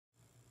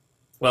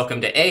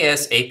Welcome to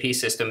ASAP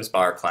Systems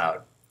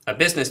BarCloud, a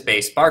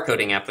business-based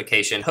barcoding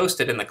application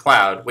hosted in the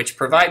cloud which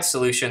provides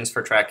solutions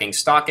for tracking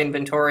stock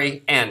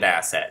inventory and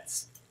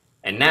assets.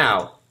 And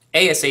now,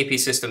 ASAP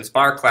Systems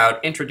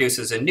BarCloud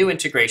introduces a new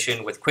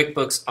integration with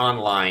QuickBooks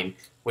Online,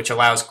 which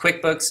allows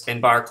QuickBooks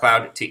and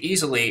BarCloud to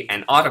easily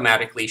and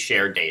automatically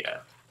share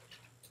data.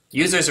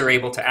 Users are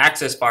able to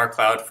access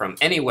BarCloud from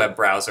any web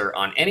browser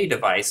on any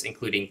device,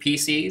 including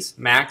PCs,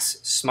 Macs,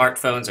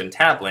 smartphones, and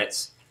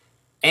tablets.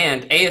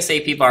 And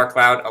ASAP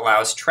BarCloud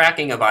allows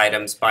tracking of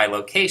items by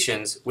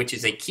locations, which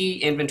is a key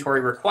inventory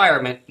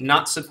requirement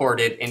not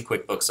supported in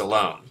QuickBooks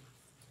alone.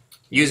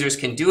 Users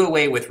can do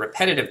away with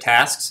repetitive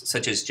tasks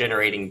such as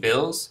generating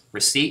bills,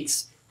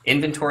 receipts,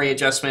 inventory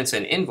adjustments,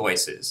 and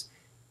invoices.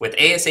 With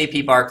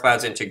ASAP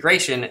BarCloud's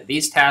integration,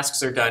 these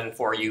tasks are done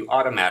for you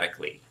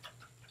automatically.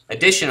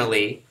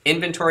 Additionally,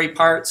 inventory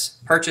parts,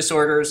 purchase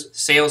orders,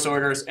 sales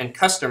orders, and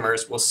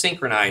customers will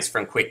synchronize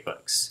from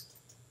QuickBooks.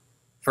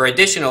 For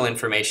additional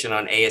information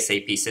on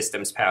ASAP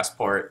Systems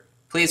Passport,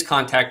 please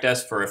contact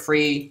us for a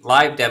free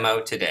live demo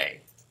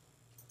today.